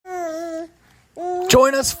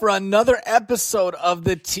Join us for another episode of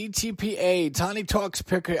the TTPA, Tani Talks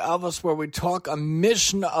Pirkei Avos, where we talk a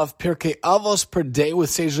mission of Pirkei Avos per day with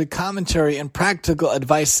sagely commentary and practical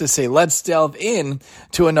advice to say, let's delve in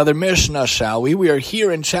to another Mishnah, shall we? We are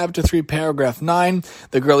here in chapter 3, paragraph 9.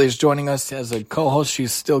 The girlie is joining us as a co-host.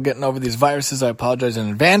 She's still getting over these viruses. I apologize in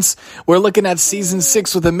advance. We're looking at season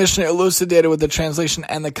 6 with the Mishnah elucidated with the translation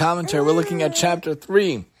and the commentary. We're looking at chapter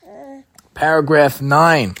 3, paragraph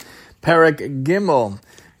 9. Perek Gimel,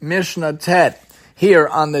 Mishnah Tet, here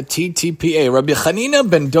on the TTPA. Rabbi Chanina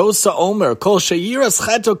ben Dosa Omer, Kol sheyiras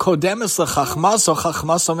cheto kodemes lechachmaso,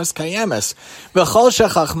 chachmaso miskayemes. V'chol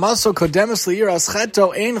shechachmaso kodemes leyiras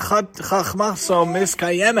cheto, ein chachmaso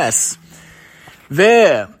miskayemes.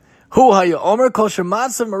 Hu haya Omer, Kol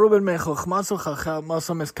shematzav meruben me chachmaso,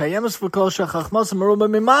 chachmaso miskayemes. V'kol shechachmaso meruben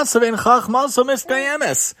me matzav, ein chachmaso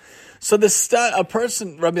miskayemes. So a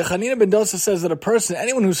person, Rabbi Chanina ben Dosa says that a person,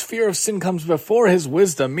 anyone whose fear of sin comes before his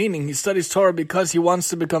wisdom, meaning he studies Torah because he wants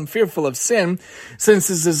to become fearful of sin, since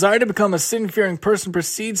his desire to become a sin-fearing person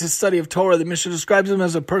precedes his study of Torah, the Mishnah describes him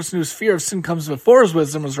as a person whose fear of sin comes before his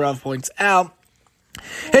wisdom, as Rav points out.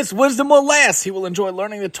 His wisdom will last. He will enjoy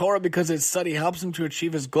learning the Torah because his study helps him to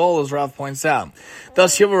achieve his goal, as Rav points out.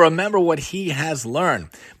 Thus, he will remember what he has learned.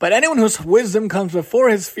 But anyone whose wisdom comes before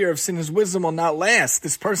his fear of sin, his wisdom will not last.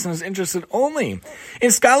 This person is interested only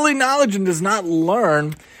in scholarly knowledge and does not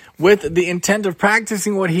learn with the intent of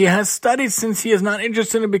practicing what he has studied. Since he is not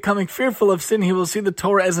interested in becoming fearful of sin, he will see the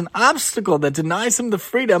Torah as an obstacle that denies him the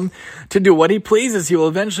freedom to do what he pleases. He will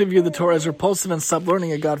eventually view the Torah as repulsive and stop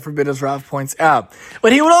learning it, God forbid, as Rav points out.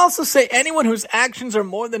 But he would also say, anyone whose actions are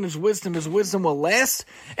more than his wisdom will last.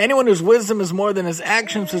 Anyone whose wisdom is more than his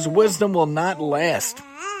actions, his wisdom will not last.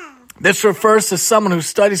 This refers to someone who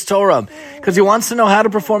studies Torah because he wants to know how to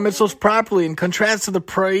perform mitzvahs properly. In contrast to the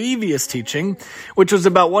previous teaching, which was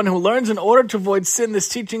about one who learns in order to avoid sin, this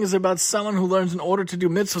teaching is about someone who learns in order to do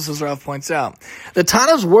mitzvahs, as Rav points out. The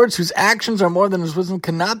Tana's words, whose actions are more than his wisdom,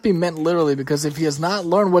 cannot be meant literally, because if he has not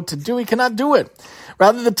learned what to do, he cannot do it.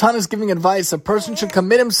 Rather, the Tana is giving advice. A person should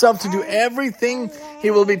commit himself to do everything he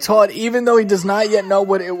will be taught, even though he does not yet know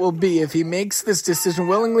what it will be. If he makes this decision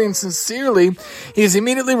willingly and sincerely, he is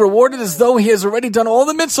immediately rewarded as though he has already done all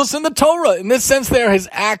the mitzvahs in the Torah. In this sense, they are his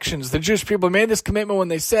actions. The Jewish people made this commitment when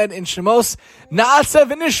they said in Shemos, Na'aseh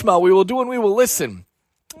v'nishma, we will do and we will listen.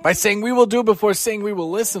 By saying we will do before saying we will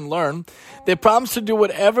learn, they promised to do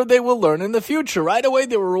whatever they will learn in the future. Right away,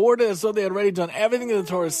 they were rewarded as though they had already done everything that the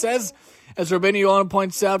Torah says, as Rabbeinu Yonah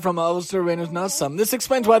points out from Avos to Rabbeinu Nassam. This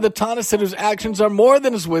explains why the Tana said whose actions are more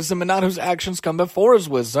than his wisdom and not whose actions come before his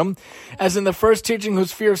wisdom. As in the first teaching,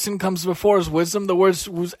 whose fear of sin comes before his wisdom, the words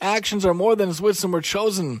whose actions are more than his wisdom were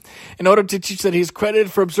chosen in order to teach that he is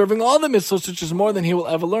credited for observing all the mitzvahs, which is more than he will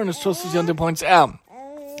ever learn, as Tosfos Yonah points out.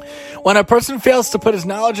 When a person fails to put his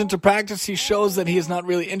knowledge into practice, he shows that he is not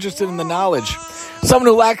really interested in the knowledge. Someone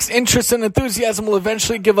who lacks interest and enthusiasm will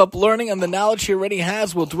eventually give up learning, and the knowledge he already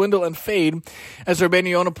has will dwindle and fade, as Rabbeinu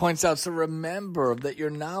Yonah points out. So remember that your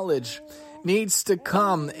knowledge needs to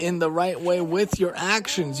come in the right way with your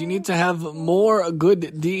actions. You need to have more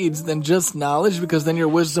good deeds than just knowledge, because then your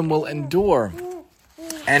wisdom will endure.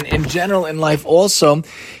 And in general, in life also,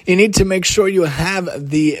 you need to make sure you have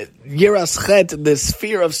the yiras chet, this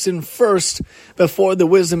fear of sin first, before the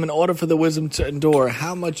wisdom, in order for the wisdom to endure.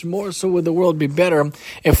 How much more so would the world be better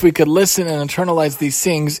if we could listen and internalize these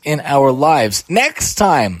things in our lives? Next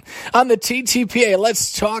time on the TTPA,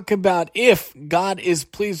 let's talk about if God is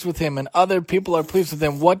pleased with him and other people are pleased with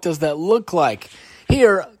him. What does that look like?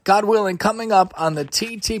 Here, God willing, coming up on the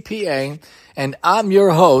TTPA, and I'm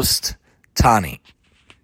your host, Tani.